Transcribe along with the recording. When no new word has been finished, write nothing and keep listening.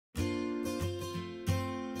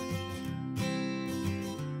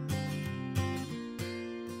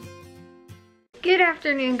Good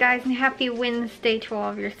afternoon, guys, and happy Wednesday to all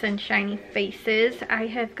of your sunshiny faces. I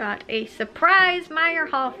have got a surprise Meijer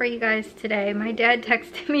haul for you guys today. My dad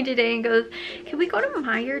texted me today and goes, can we go to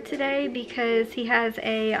Meijer today? Because he has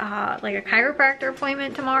a like a chiropractor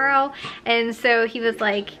appointment tomorrow. And so he was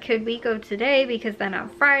like, could we go today? Because then on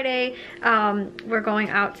Friday, we're going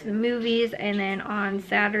out to the movies, and then on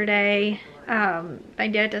Saturday, my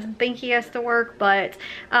dad doesn't think he has to work, but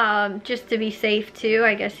just to be safe too,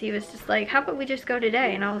 I guess he was just like, how about we just go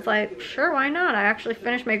today? And I was like, sure, why not? I actually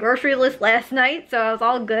finished my grocery list last night, so I was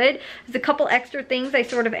all good. There's a couple extra things I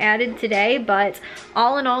sort of added today, but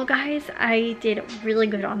all in all, guys, I did really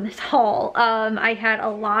good on this haul. I had a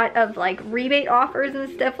lot of like rebate offers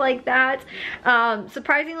and stuff like that.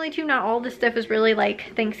 Surprisingly too, not all the stuff is really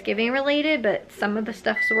like Thanksgiving related, but some of the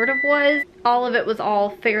stuff sort of was. All of it was all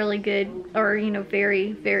fairly good, or you know,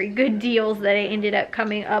 very good deals that I ended up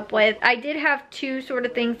coming up with. I did have two sort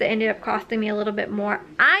of things that ended up costing me a little bit more.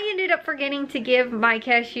 I ended up forgetting to give my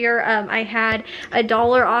cashier, I had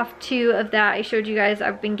 $1 off two of that. I showed you guys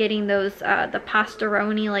I've been getting those the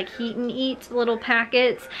pastaroni like heat and eat little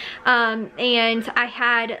packets, and I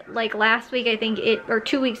had like last week, I think or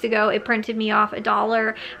 2 weeks ago, it printed me off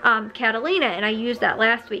 $1 Catalina, and I used that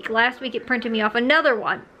last week. Last week it printed me off another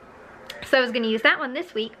one. So I was going to use that one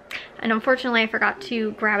this week, and unfortunately I forgot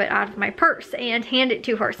to grab it out of my purse and hand it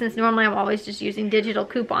to her, since normally I'm always just using digital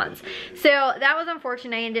coupons. So that was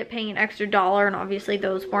unfortunate. I ended up paying an extra $1, and obviously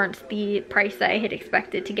those weren't the price that I had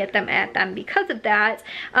expected to get them at them because of that.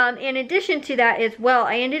 In addition to that as well,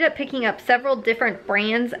 I ended up picking up several different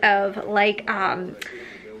brands of like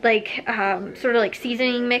sort of like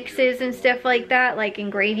seasoning mixes and stuff like that, like in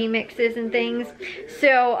gravy mixes and things.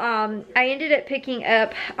 So I ended up picking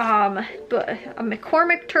up a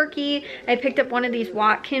McCormick turkey. I picked up one of these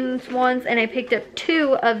Watkins ones, and I picked up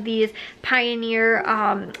two of these Pioneer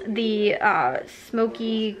the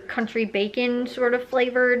smoky country bacon sort of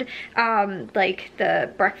flavored like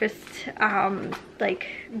the breakfast like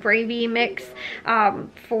gravy mix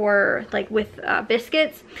for like with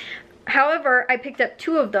biscuits. However, I picked up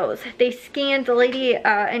two of those. The lady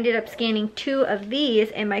ended up scanning two of these,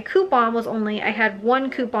 and my coupon was only, I had one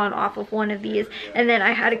coupon off of one of these, and then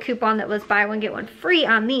I had a coupon that was buy one get one free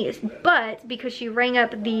on these. But because she rang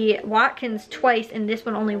up the Watkins twice and this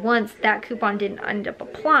one only once, that coupon didn't end up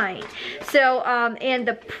applying. So and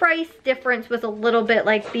the price difference was a little bit,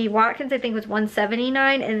 like the Watkins I think was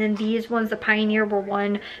 $179, and then these ones, the Pioneer, were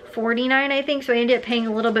 $149 I think. So I ended up paying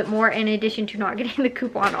a little bit more in addition to not getting the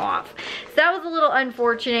coupon off. So that was a little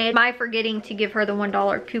unfortunate, my forgetting to give her the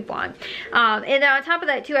 $1 coupon. And then on top of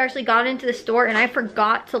that too, I actually got into the store and I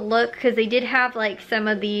forgot to look, because they did have like some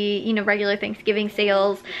of the, you know, regular Thanksgiving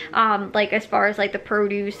sales, like as far as like the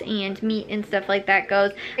produce and meat and stuff like that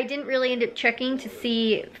goes. I didn't really end up checking to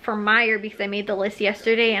see for Meijer, because I made the list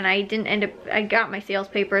yesterday, and I didn't end up, I got my sales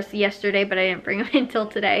papers yesterday, but I didn't bring them until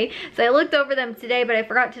today. So I looked over them today, but I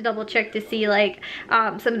forgot to double check to see like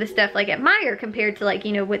some of the stuff like at Meijer compared to like,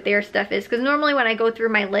 you know, what their stuff is, because normally when I go through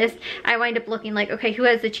my list, I wind up looking like, okay, who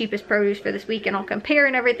has the cheapest produce for this week, and I'll compare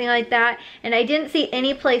and everything like that. And I didn't see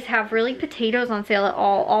any place have really potatoes on sale at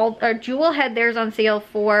all. Jewel had theirs on sale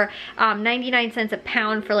for 99 cents a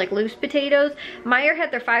pound for like loose potatoes. Meijer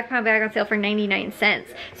had their 5-pound bag on sale for 99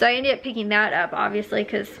 cents. So I ended up picking that up, obviously,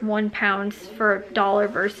 because 1 pound for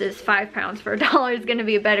 $1 versus 5 pounds for $1 is going to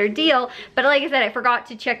be a better deal. But like I said, I forgot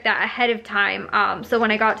to check that ahead of time. So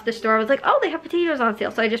when I got to the store, I was like, oh, they have potatoes on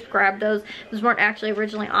sale. So I just grabbed those. Those weren't actually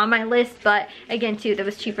originally on my list, but again too, that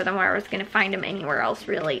was cheaper than where I was going to find them anywhere else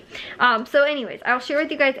really. So anyways, I'll share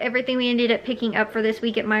with you guys everything we ended up picking up for this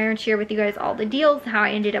week at Meijer, and share with you guys all the deals, how I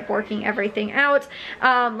ended up working everything out.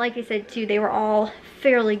 Like I said too, they were all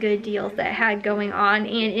fairly good deals that I had going on, and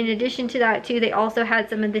in addition to that too, they also had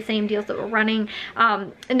some of the same deals that were running,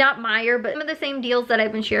 not Meijer, but some of the same deals that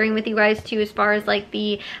I've been sharing with you guys too, as far as like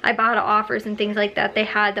the Ibotta offers and things like that they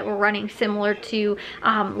had that were running similar to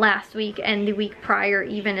last week and the week prior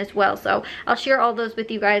even as well. So I'll share all those with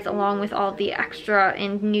you guys, along with all the extra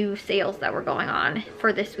and new sales that were going on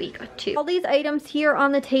for this week too. All these items here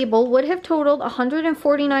on the table would have totaled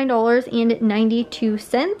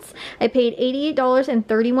 $149.92. I paid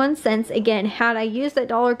 $88.31. Again, had I used that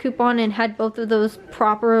 $1 coupon and had both of those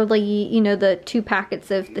properly, you know, the 2 packets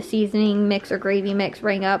of the seasoning mix or gravy mix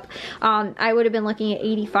rang up, I would have been looking at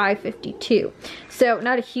 $85.52. So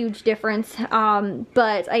not a huge difference,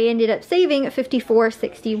 but I ended up saving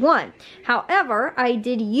 $54.61. However, I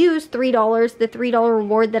did use $3, the $3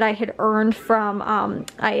 reward that I had earned from,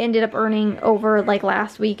 I ended up earning over like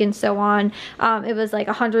last week and so on. It was like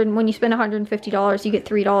when you spend $150, you get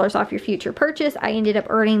 $3 off your future purchase. I ended up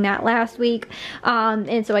earning that last week.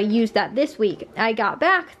 And so I used that this week. I got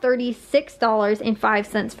back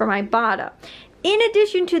 $36.05 from Ibotta. In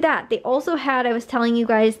addition to that, they also had, I was telling you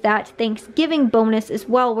guys, that Thanksgiving bonus as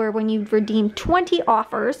well, where when you redeem 20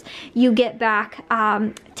 offers, you get back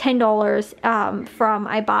 $10 from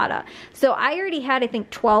Ibotta. So I already had, I think,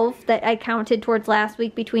 12 that I counted towards last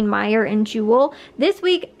week between Meijer and Jewel. This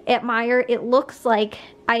week at Meijer, it looks like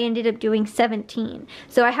I ended up doing 17.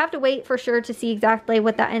 So I have to wait for sure to see exactly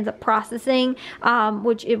what that ends up processing,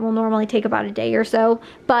 which it will normally take about a day or so.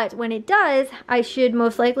 But when it does, I should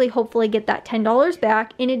most likely hopefully get that $10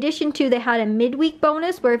 back. In addition to, they had a midweek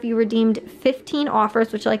bonus where if you redeemed 15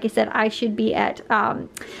 offers, which like I said, I should be at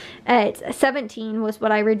 17 was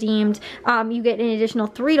what I redeemed, you get an additional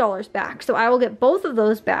 $3 back. So I will get both of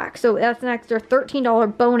those back. So that's an extra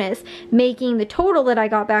 $13 bonus, making the total that I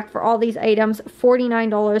got back for all these items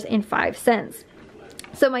 $49.05.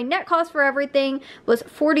 So my net cost for everything was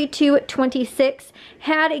 $42.26.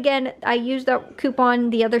 Had, again, I used that coupon,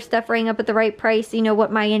 the other stuff rang up at the right price, you know,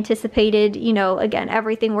 what my anticipated, you know, again,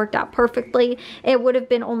 everything worked out perfectly. It would have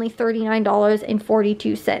been only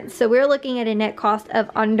 $39.42. So we're looking at a net cost of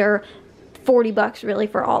under 40 bucks really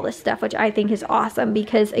for all this stuff, which I think is awesome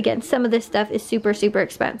because, again, some of this stuff is super, super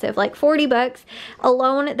expensive. Like 40 bucks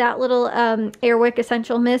alone, that little Airwick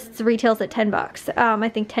Essential Mists retails at 10 bucks. I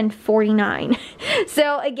think $10.49.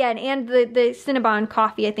 So again, and the Cinnabon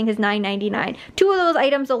coffee I think is $9.99. Two of those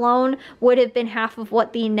items alone would have been half of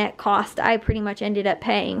what the net cost I pretty much ended up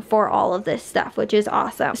paying for all of this stuff, which is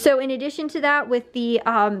awesome. So in addition to that, with the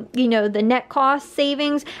you know, the net cost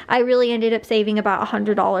savings, I really ended up saving about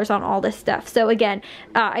 $100 on all this stuff. So again,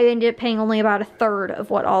 I ended up paying only about a third of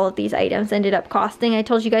what all of these items ended up costing. I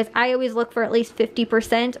told you guys I always look for at least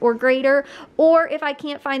 50% or greater, or if I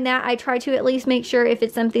can't find that, I try to at least make sure if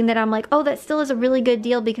it's something that I'm like, oh, that still is a really good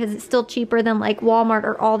deal because it's still cheaper than like Walmart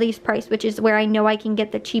or Aldi's price, which is where I know I can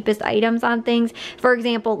get the cheapest items on things. For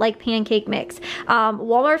example, like pancake mix.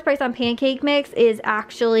 Walmart's price on pancake mix is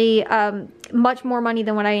actually much more money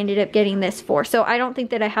than what I ended up getting this for. So I don't think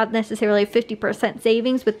that I had necessarily 50%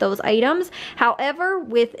 savings with those items. However,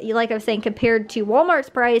 with, like I was saying, compared to Walmart's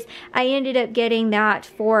price, I ended up getting that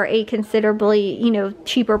for a considerably, you know,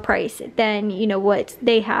 cheaper price than, you know, what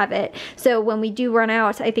they have it. So when we do run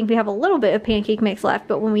out, I think we have a little bit of pancake mix left,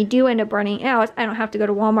 but when we do end up running out, I don't have to go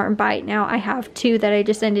to Walmart and buy it now. I have two that I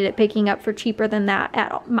just ended up picking up for cheaper than that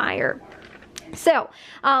at Meijer. So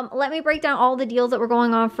let me break down all the deals that were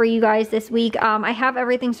going on for you guys this week. I have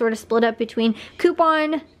everything sort of split up between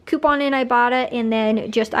coupon in Ibotta and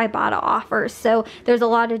then just Ibotta offers. So there's a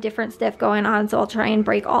lot of different stuff going on, so I'll try and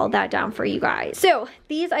break all that down for you guys. So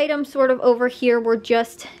these items sort of over here were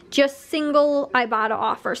just single Ibotta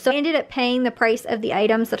offers. So I ended up paying the price of the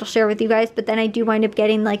items that I'll share with you guys, but then I do wind up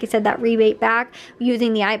getting, like I said, that rebate back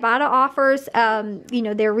using the Ibotta offers, you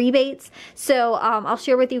know, their rebates. So I'll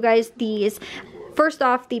share with you guys these. First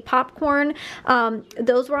off, the popcorn,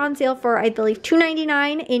 those were on sale for, I believe,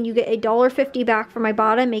 $2.99, and you get $1.50 back from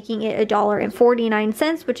Ibotta, making it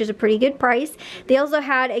 $1.49, which is a pretty good price. They also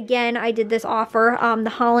had, again, I did this offer, the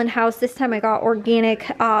Holland House. This time I got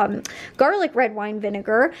organic garlic red wine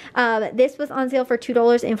vinegar. This was on sale for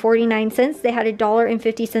 $2.49. They had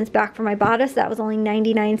 $1.50 back from Ibotta, so that was only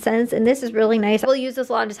 99 cents, and this is really nice. I will use this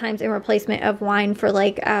a lot of times in replacement of wine for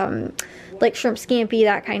like shrimp scampi,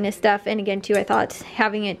 that kind of stuff. And again, too, I thought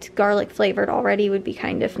having it garlic flavored already would be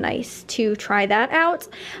kind of nice to try that out.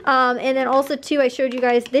 And then also, too, I showed you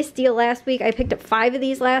guys this deal last week. I picked up 5 of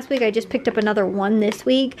these last week. I just picked up another 1 this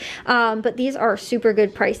week. But these are super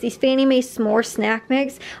good price. These Fannie Mae S'more Snack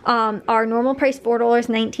Mix are normal price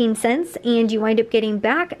 $4.19, and you wind up getting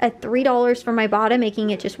back at $3 from Ibotta, making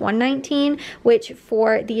it just $1.19, which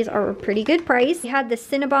for these are a pretty good price. We had the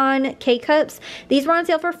Cinnabon K-Cups. These were on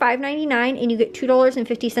sale for $5.99. and you get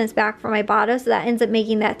 $2.50 back from Ibotta, so that ends up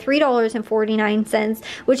making that $3.49,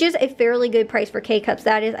 which is a fairly good price for K-Cups.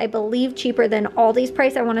 That is, I believe, cheaper than Aldi's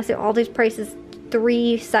price. I want to say Aldi's price is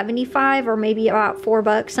 $3.75 or maybe about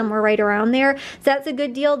 $4, somewhere right around there. So that's a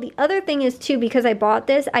good deal. The other thing is, too, because I bought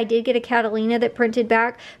this, I did get a Catalina that printed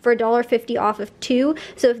back for $1.50 off of 2.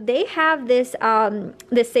 So if they have this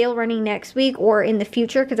this sale running next week or in the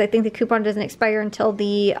future, because I think the coupon doesn't expire until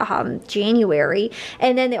the January,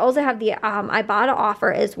 and then they also have the Ibotta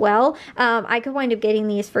offer as well, I could wind up getting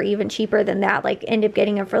these for even cheaper than that, like end up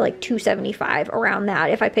getting them for like $2.75 around that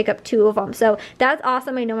if I pick up 2 of them. So that's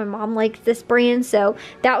awesome. I know my mom likes this brand, season, so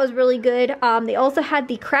that was really good. They also had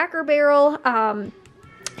the Cracker Barrel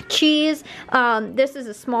cheese. This is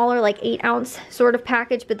a smaller, like 8-ounce sort of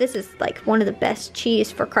package, but this is like one of the best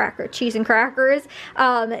cheese and crackers.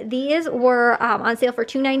 These were on sale for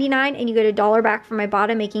 $2.99, and you get $1 back from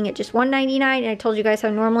Ibotta, making it just $1.99. And I told you guys how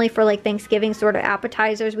normally for like Thanksgiving sort of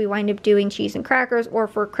appetizers, we wind up doing cheese and crackers, or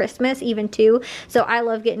for Christmas even too. So I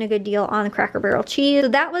love getting a good deal on the Cracker Barrel cheese. So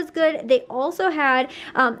that was good. They also had,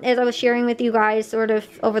 as I was sharing with you guys sort of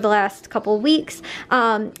over the last couple of weeks,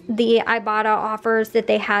 the Ibotta offers that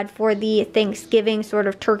they had for the Thanksgiving sort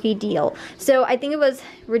of turkey deal. So I think it was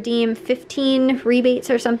redeem 15 rebates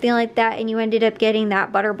or something like that, and you ended up getting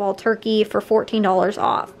that Butterball turkey for $14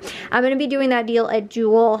 off. I'm going to be doing that deal at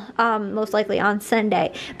Jewel, most likely on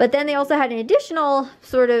Sunday. But then they also had an additional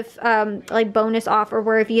sort of like bonus offer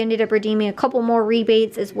where if you ended up redeeming a couple more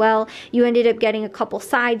rebates as well, you ended up getting a couple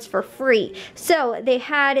sides for free. So they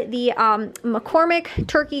had the McCormick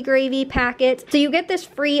turkey gravy packet. So you get this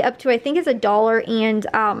free up to, I think it's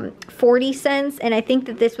 $1.40, and I think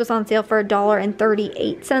that this was on sale for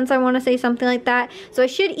 $1.38, I want to say, something like that. So I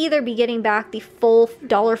should either be getting back the full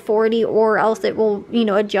 $1.40, or else it will, you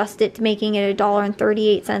know, adjust it to making it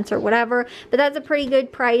 $1.38 or whatever. But that's a pretty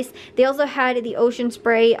good price. They also had the Ocean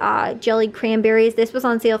Spray jellied cranberries. This was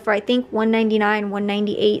on sale for, I think, $1.99,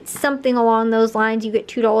 $1.98, something along those lines. You get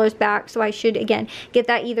 $2 back, so I should again get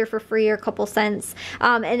that either for free or a couple cents.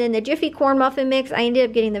 And then the Jiffy Corn Muffin Mix, I ended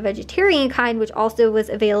up getting the vegetarian kind, which also was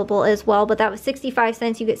available as well, but that was 65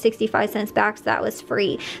 cents. You get 65 cents back, so that was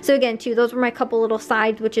free. So again, too, those were my couple little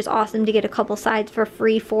sides, which is awesome to get a couple sides for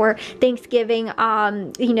free for Thanksgiving,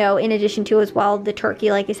 you know, in addition to as well the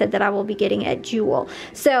turkey, like I said, that I will be getting at Jewel.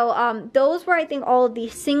 So those were, I think, all of the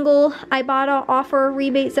single Ibotta offer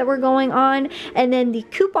rebates that were going on. And then the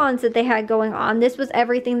coupons that they had going on, this was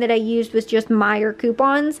everything that I used was just Meijer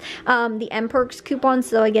coupons, the M-Perks coupons.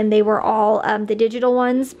 So again, they were all the digital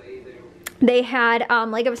ones. They had,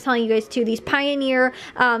 like I was telling you guys too, these Pioneer,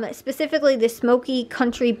 specifically the smoky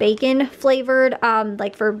country bacon flavored,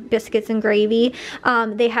 like for biscuits and gravy.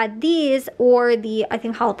 They had these, or the, I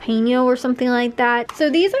think, jalapeno or something like that. So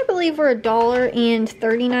these, I believe, were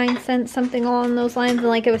 $1.39, something along those lines. And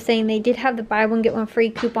like I was saying, they did have the buy one get one free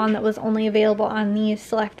coupon that was only available on these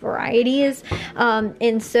select varieties.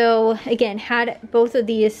 And so again, had both of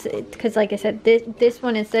these, because like I said, this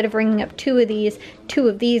one, instead of ringing up two of these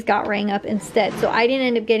got rang up instead. So I didn't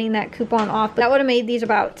end up getting that coupon off, but that would have made these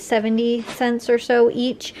about 70 cents or so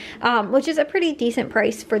each, which is a pretty decent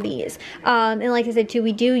price for these. And like I said too,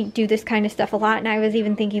 we do this kind of stuff a lot, and I was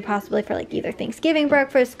even thinking possibly for like either Thanksgiving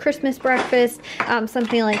breakfast, Christmas breakfast,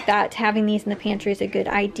 something like that. Having these in the pantry is a good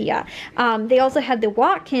idea. They also had the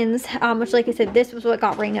Watkins, which, like I said, this was what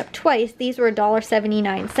got rang up twice. These were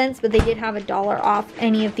 $1.79, but they did have $1 off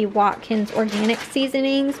any of the Watkins organic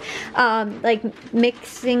seasonings, like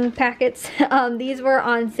mixing packets. These were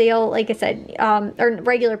on sale, like I said, or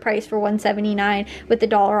regular price for $1.79. With the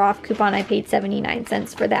 $1 off coupon, I paid 79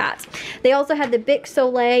 cents for that. They also had the Bic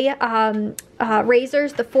Soleil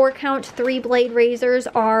razors. The 4-count 3-blade razors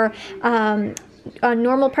are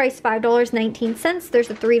normal price $5.19. There's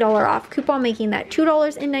a $3 off coupon, making that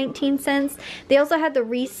 $2.19. They also had the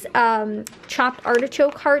Reese chopped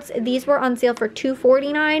artichoke hearts. These were on sale for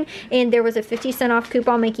 $2.49, and there was a 50-cent off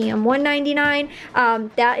coupon, making them $1.99.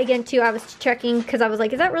 That again too, I was checking because I was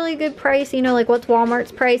like, is that really a good price? You know, like what's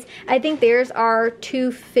Walmart's price? I think theirs are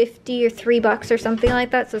 $2.50 or $3 or something like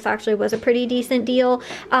that. So this actually was a pretty decent deal.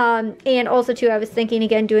 And also too, I was thinking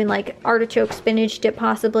again doing like artichoke spinach dip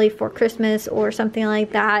possibly for Christmas or something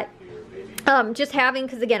like that. Just having,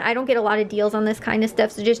 because again, I don't get a lot of deals on this kind of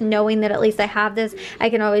stuff, so just knowing that at least I have this, I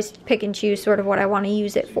can always pick and choose sort of what I want to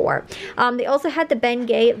use it for. They also had the Ben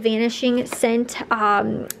Gay Vanishing Scent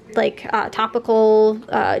topical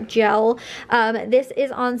gel. This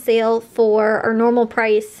is on sale for our normal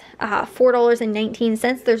price,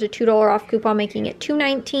 $4.19. There's a $2 off coupon, making it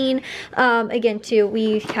 $2.19. Again too,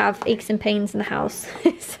 we have aches and pains in the house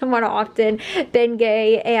somewhat often. Ben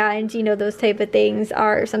Gay and, you know, those type of things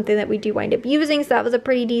are something that we do wind up using, so that was a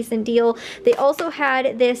pretty decent deal. They also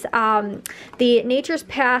had this the Nature's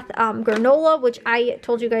Path granola, which I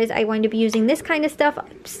told you guys I wind up using this kind of stuff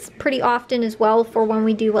pretty often as well for when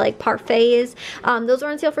we do like parfaits. Those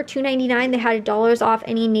are on sale for $2.99. They had $1 off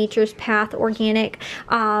any Nature's Path organic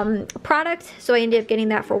product, so I ended up getting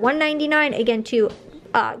that for $1.99. Again too,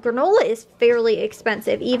 granola is fairly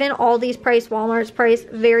expensive. Even Aldi's price, Walmart's price,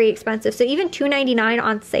 very expensive. So even $2.99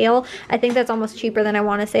 on sale, I think that's almost cheaper than I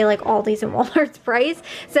want to say like Aldi's and Walmart's price.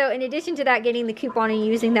 So in addition to that, getting the coupon and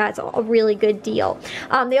using that's a really good deal.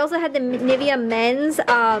 They also had the Nivea Men's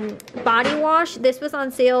body wash. This was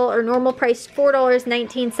on sale, or normal price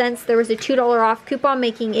 $4.19. There was a $2 off coupon,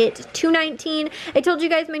 making it $2.19. I told you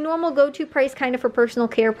guys my normal go-to price kind of for personal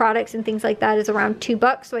care products and things like that is around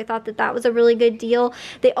 $2, so I thought that that was a really good deal.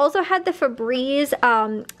 They also had the Febreze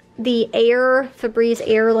Febreze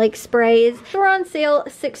Air like sprays. They were on sale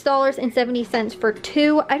 $6.70 for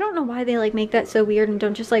 2. I don't know why they like make that so weird and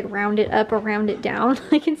don't just like round it up or round it down,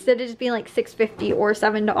 like instead of just being like $6.50 or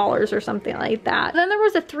 $7 or something like that. Then there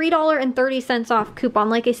was a $3.30 off coupon.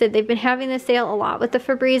 Like I said, they've been having this sale a lot with the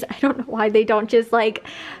Febreze. I don't know why they don't just like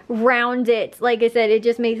round it. Like I said, it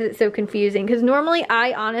just makes it so confusing, because normally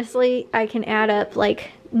I can add up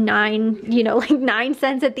like 9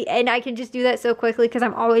 cents at the end. I can just do that so quickly because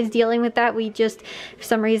I'm always dealing with that. We just, for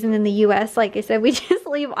some reason in the US, like I said, we just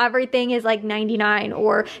leave everything as like 99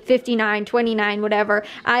 or 59, 29, whatever.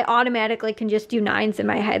 I automatically can just do 9s in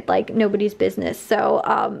my head like nobody's business. So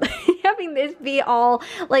having this be all,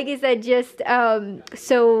 like I said, just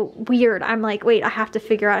so weird. I'm like, wait, I have to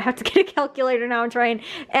figure out, I have to get a calculator now and try and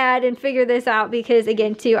add and figure this out, because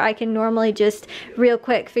again too, I can normally just real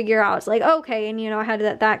quick figure out, it's like, okay, and you know, I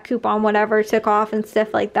had that coupon whatever took off and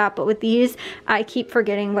stuff like that. But with these, I keep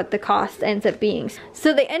forgetting what the cost ends up being.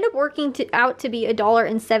 So they end up working out to be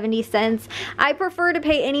 $1.70. I prefer to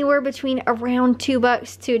pay anywhere between around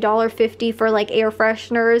 $2 to $1.50 for like air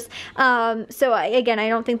fresheners. So again, I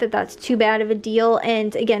don't think that that's too bad of a deal.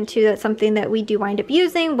 And again too, that's something that we do wind up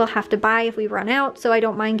using. We'll have to buy if we run out. So I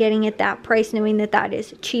don't mind getting it that price, knowing that that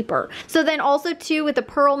is cheaper. So then also too, with the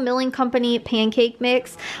Pearl Milling Company pancake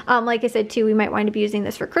mix, like I said too, we might wind up using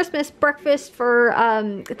this for Christmas breakfast, for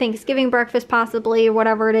Thanksgiving breakfast possibly, or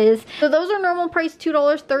whatever it is. So those are normal price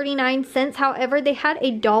 $2.39. However, they had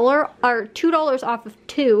 $2 off of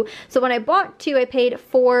 2. So when I bought 2, I paid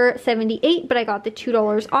 $4.78, but I got the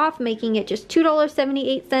 $2 off, making it just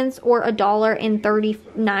 $2.78 or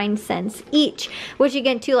 $1.39 each. Which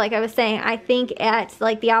again too, like I was saying, I think at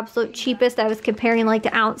like the absolute cheapest, I was comparing like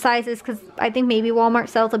to ounce sizes, because I think maybe Walmart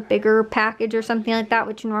sells a bigger package or something like that,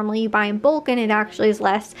 which normally you buy in bulk and it actually is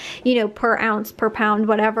less, you know, per ounce, per pound,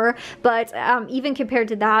 whatever. But even compared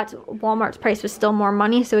to that, Walmart's price was still more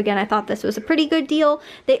money. So again, I thought this was a pretty good deal.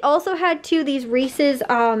 They also had too these Reese's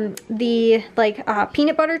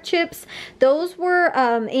peanut butter chips. Those were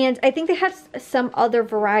and I think they had some other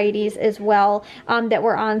varieties as well that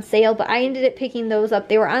were on sale, but I ended up picking those up.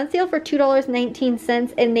 They were on sale for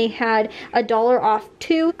 $2.19 and they had $1 off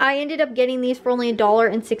 2. I ended up getting these for only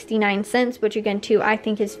 $1.69, which again too, I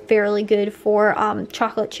think is fairly good for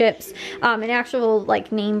chocolate chips. An actual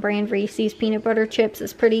like name brand Reese's peanut butter chips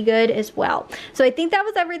is pretty good as well. So I think that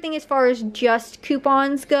was everything as far as just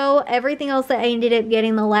coupons go. Everything else that I ended up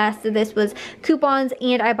getting, the last of this was coupons,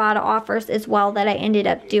 and I bought offers as well that I ended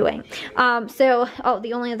up doing.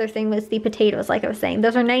 The only other thing was the potatoes. Like I was saying,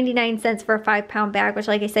 those are 99 cents for a 5-pound bag, which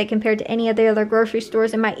like I said, compared to any of the other grocery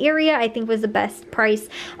stores in my area, I think was the best price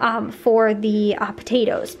for the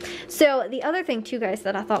potatoes. So the other thing too, guys,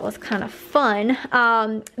 that I thought was kind of fun,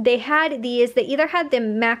 they had these, they either had the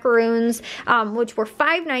macaroons, which were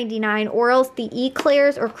 $5.99, or else the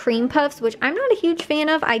eclairs or cream puffs, which I'm not a huge fan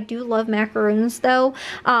of. I do love macaroons though.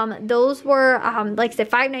 Those were like I said,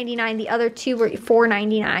 $5.99. The other two were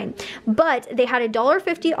 $4.99, but they had a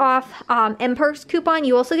 $1.50 off M-Perks coupon.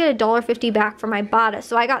 You also get a $1.50 back from Ibotta.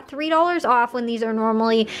 So I got $3 off when these are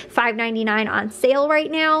normally $5.99 on sale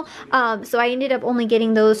right now. So I ended up only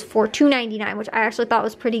getting those for $2.99, which I actually thought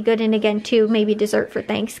was pretty good. And again too, maybe dessert for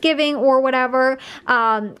Thanksgiving or whatever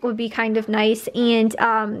would be kind of nice. And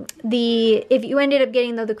if you ended up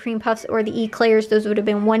getting the cream puffs or the eclairs, those would have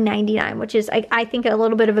been $1.99, which is I think a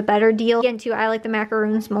little bit of a better deal. Again too, I like the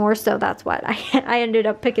macaroons more, so that's what I ended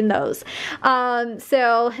up picking those.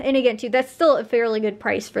 And again too, that's still a fairly good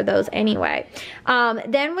price for those anyway.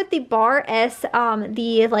 Then with the Bar S,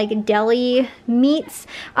 the like deli meats,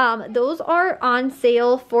 those are on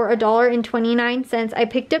sale for $1.29. I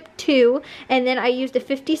picked up 2, and then I used a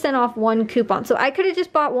 50-cent off 1 coupon. So I could have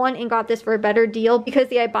just bought 1 and got this for a better deal, because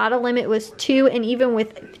the Ibotta limit was 2, and even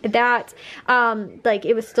with that, like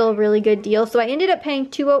it was still a really good deal. So I ended up paying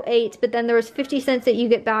 $2.08, but then there was 50 cents that you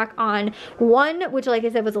get back on 1, which like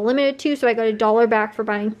I said was a limited 2, so I got $1 back for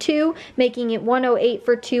buying 2, making it $1.08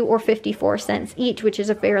 for 2, or 54 cents each, which is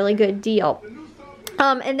a fairly good deal.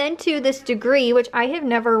 And then to this degree, which I have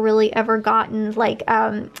never really ever gotten like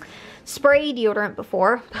spray deodorant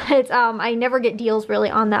before, but I never get deals really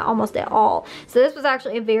on that almost at all. So this was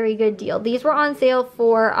actually a very good deal. These were on sale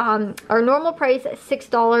for our normal price at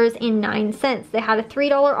 $6.09. They had a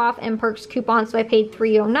 $3 off M-Perks coupon, so I paid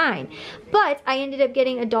 $3.09. But I ended up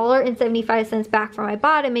getting $1.75 back from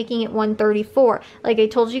Ibotta, making it $1.34. Like I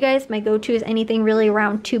told you guys, my go-to is anything really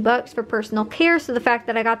around $2 for personal care. So the fact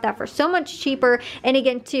that I got that for so much cheaper, and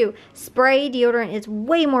again too, spray deodorant is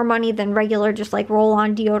way more money than regular just like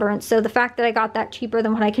roll-on deodorant. So the fact that I got that cheaper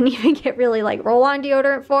than what I can even get really like roll-on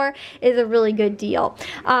deodorant for is a really good deal.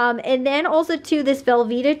 And then also too, this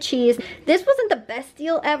Velveeta cheese. This wasn't the best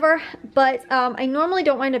deal ever, but I normally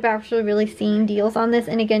don't wind up actually really seeing deals on this.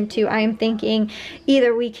 And again too, I am thinking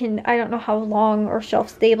either we can, I don't know how long or shelf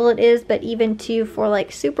stable it is, but even too for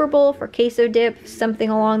like Super Bowl, for queso dip, something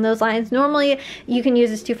along those lines. Normally you can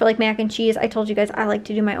use this too for like mac and cheese. I told you guys I like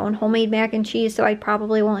to do my own homemade mac and cheese, so I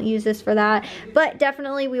probably won't use this for that, but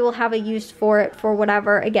definitely we will have a use for it for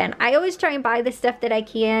whatever. Again, I always try and buy the stuff that I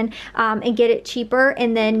can and get it cheaper,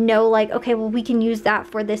 and then know like, okay, well we can use that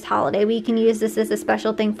for this holiday, we can use this as a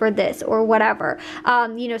special thing for this or whatever.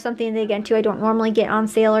 You know, something that again too I don't normally get on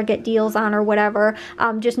sale or get deals on or whatever.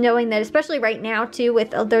 Just knowing that, especially right now too,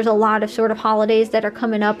 with there's a lot of sort of holidays that are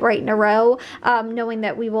coming up right in a row, knowing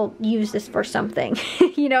that we will use this for something.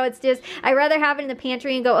 You know, it's just, I'd rather have it in the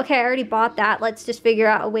pantry and go, okay, I already bought that, let's just figure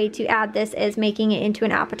out a way to add this as making it into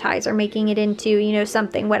an appetizer, making it into, you know,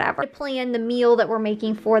 something, whatever. Plan the meal that we're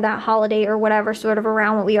making for that holiday or whatever, sort of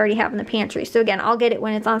around what we already have in the pantry. So again, I'll get it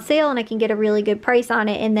when it's on sale and I can get a really good price on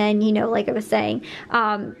it, and then, you know, like I was saying,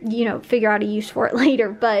 you know, figure out a use for it later.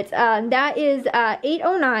 But that is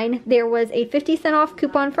 $8.09. There was a 50-cent off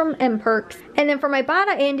coupon from M-Perks, and then for my Ibotta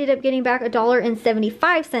I ended up getting back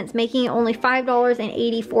 $1.75, making it only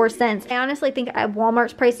 $5.84. I honestly think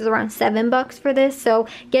Walmart's price is around $7 for this, so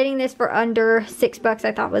getting this for under $6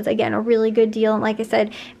 I thought was again a really good deal. And like I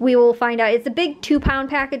said, we will find out. It's a big 2-pound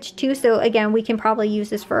package too, so again we can probably use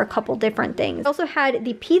this for a couple different things. I also had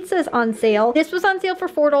the pizzas on sale. This was on sale for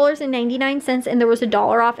 $4.99, and there was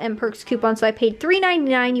 $1 off M-Perks coupon, so I paid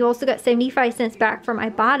 $3.99. You also got 75 cents back from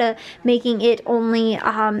Ibotta, making it only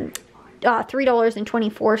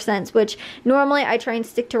 $3.24, which normally I try and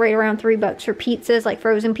stick to right around $3 for pizzas, like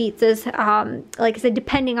frozen pizzas, like I said,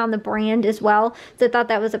 depending on the brand as well. So I thought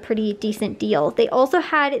that was a pretty decent deal. They also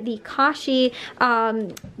had the Kashi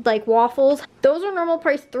like waffles. Those are normal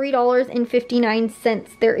price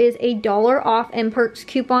 $3.59. There is a $1 off M-Perks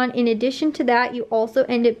coupon. In addition to that, you also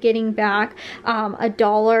end up getting back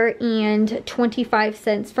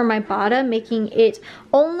 $1.25 from Ibotta, making it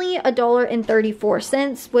only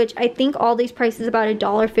 $1.34, which I think all these prices about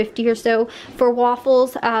 $1.50 or so for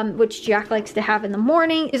waffles, which Jack likes to have in the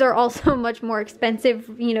morning. These are also much more expensive,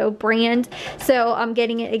 you know, brand. So I'm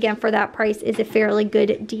getting it again for that price is a fairly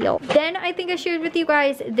good deal. Then I think I shared with you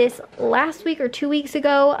guys this last week or 2 weeks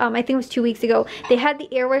ago. I think it was 2 weeks ago. They had the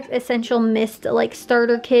Airwick Essential Mist like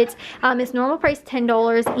starter kit. It's normal price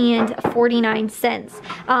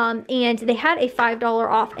 $10.49. And they had a $5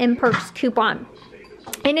 off M-Perks coupon.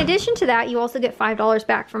 In addition to that, you also get $5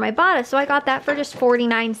 back from Ibotta, so I got that for just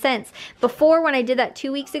 49 cents. Before, when I did that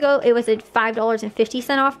 2 weeks ago, it was a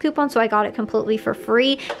 $5.50 off coupon, so I got it completely for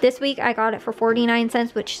free. This week, I got it for 49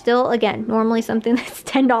 cents, which still, again, normally something that's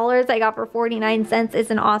 $10 I got for 49 cents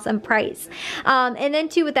is an awesome price. And then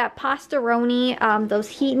too, with that Pastaroni, those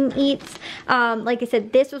Heat and Eats, like I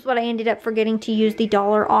said, this was what I ended up forgetting to use the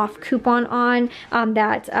 $1 off coupon on,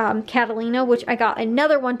 that Catalina, which I got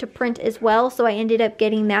another one to print as well, so I ended up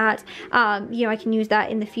getting that. You know, I can use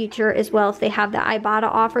that in the future as well if they have the Ibotta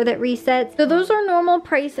offer that resets. So those are normal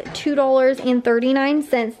price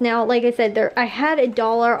 $2.39. Now, like I said, I had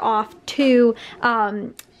 $1 off to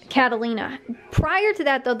Catalina. Prior to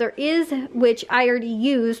that though, there is, which I already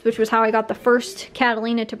used, which was how I got the first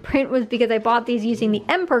Catalina to print, was because I bought these using the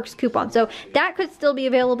M-Perks coupon. So that could still be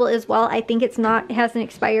available as well. I think it hasn't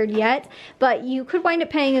expired yet, but you could wind up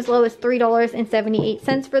paying as low as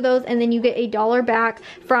 $3.78 for those, and then you get $1 back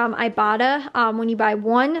from Ibotta when you buy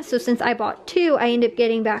one. So since I bought two, I end up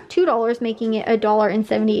getting back $2, making it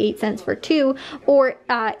 $1.78 for two, or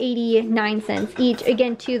 89 cents each.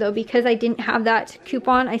 Again too though, because I didn't have that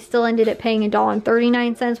coupon, I still ended up paying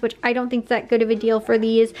 $1.39, which I don't think is that good of a deal for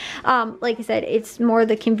these. Like I said, it's more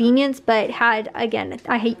the convenience, but had, again,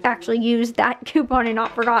 I actually used that coupon and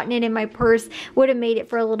not forgotten it in my purse, would have made it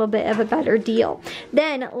for a little bit of a better deal.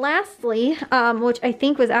 Then lastly, which I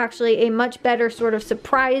think was actually a much better sort of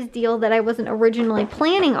surprise deal that I wasn't originally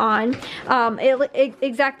planning on,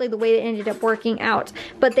 exactly the way it ended up working out,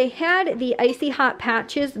 but they had the Icy Hot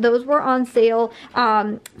Patches. Those were on sale,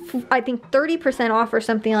 I think 30% off or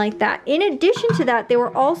something everything like that. In addition to that, they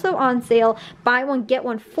were also on sale, buy one get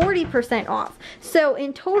one 40% off. So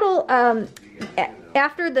in total,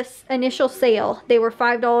 after this initial sale, they were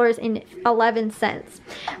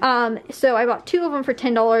 $5.11. So I bought 2 of them for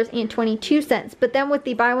 $10.22. But then with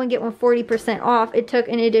the buy one get one 40% off, it took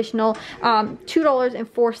an additional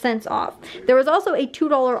 $2.04 off. There was also a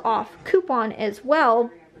 $2 off coupon as well,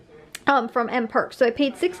 from M Perks. So I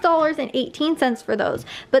paid $6.18 for those.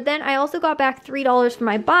 But then I also got back $3 for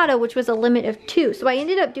my Bada, which was a limit of 2. So I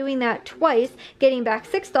ended up doing that twice, getting back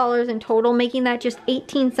 $6 in total, making that just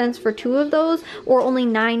 18 cents for 2 of those, or only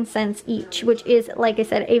 9 cents each, which is, like I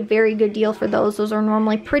said, a very good deal for those. Those are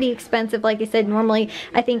normally pretty expensive. Like I said, normally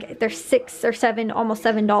I think they're $6 or $7, almost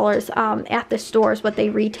 $7 at the stores what they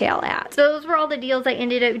retail at. So those were all the deals I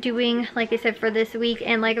ended up doing, like I said, for this week.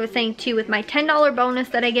 And like I was saying too, with my $10 bonus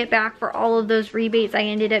that I get back for all of those rebates I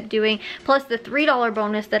ended up doing, plus the $3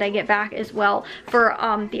 bonus that I get back as well for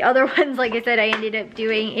the other ones, like I said, I ended up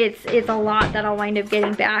doing. It's a lot that I'll wind up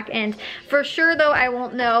getting back. And for sure though, I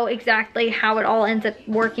won't know exactly how it all ends up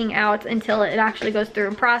working out until it actually goes through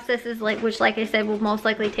and processes, which like I said will most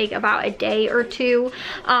likely take about a day or 2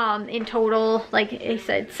 in total. Like I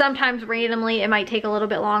said, sometimes randomly it might take a little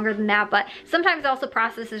bit longer than that, but sometimes it also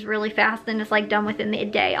processes really fast and it's like done within the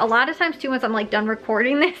day. A lot of times too, once I'm like done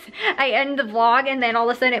recording this, I end the vlog and then all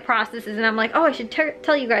of a sudden it processes and I'm like, oh, I should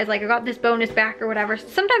tell you guys, like I got this bonus back or whatever.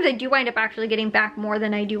 Sometimes I do wind up actually getting back more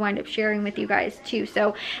than I do wind up sharing with you guys too.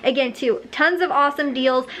 So again too, tons of awesome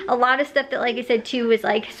deals. A lot of stuff that, like I said too, is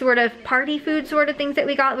like sort of party food sort of things that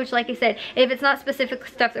we got, which like I said, if it's not specific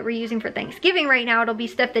stuff that we're using for Thanksgiving right now, it'll be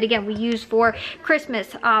stuff that again we use for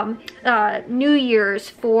Christmas, New Year's,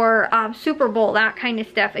 for Super Bowl, that kind of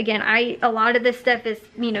stuff. Again, a lot of this stuff is,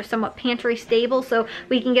 you know, somewhat pantry stable, so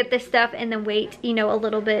we can get this stuff and then wait, you know, a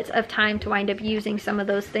little bit of time to wind up using some of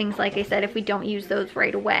those things, like I said, if we don't use those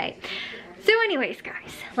right away. So anyways,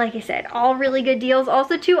 guys, like I said, all really good deals.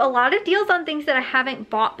 Also too, a lot of deals on things that I haven't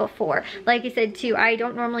bought before. Like I said too, I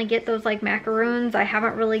don't normally get those like macaroons. I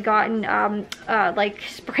haven't really gotten like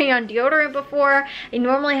spray on deodorant before. I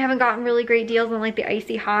normally haven't gotten really great deals on like the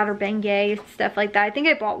Icy Hot or Bengay, stuff like that. I think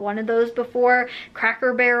I bought one of those before.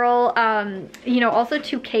 Cracker Barrel, you know, also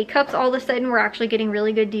 2 K-Cups all of a sudden we're actually getting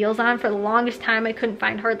really good deals on. For the longest time I couldn't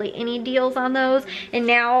find hardly any deals on those, and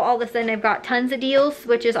now all of a sudden I've got tons of deals,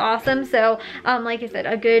 which is awesome. So like I said,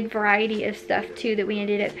 a good variety of stuff too that we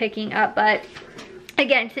ended up picking up. But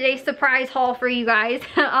again, today's surprise haul for you guys,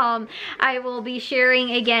 I will be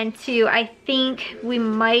sharing again too. I think we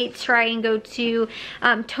might try and go to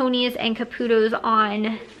Tonia's and Caputo's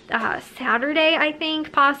on Saturday, I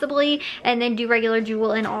think, possibly, and then do regular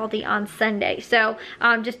Jewel and Aldi on Sunday. So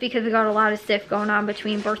just because we got a lot of stuff going on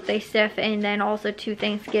between birthday stuff and then also to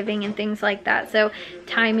Thanksgiving and things like that, so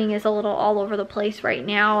timing is a little all over the place right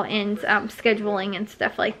now, and scheduling and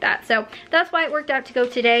stuff like that. So that's why it worked out to go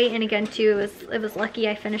today. And again too, it was lucky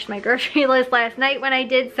I finished my grocery list last night when I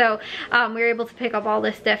did, so we were able to pick up all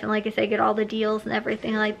this stuff and, like I said, get all the deals and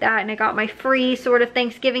everything like that. And I got my free sort of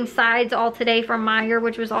Thanksgiving sides all today from Meijer,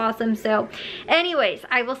 which was awesome. So anyways,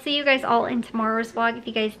 I will see you guys all in tomorrow's vlog. If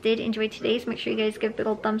you guys did enjoy today's, make sure you guys give a big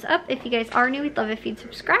old thumbs up. If you guys are new, we'd love if you'd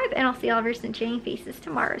subscribe, and I'll see all of your sunshiny faces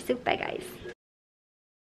tomorrow. So bye guys.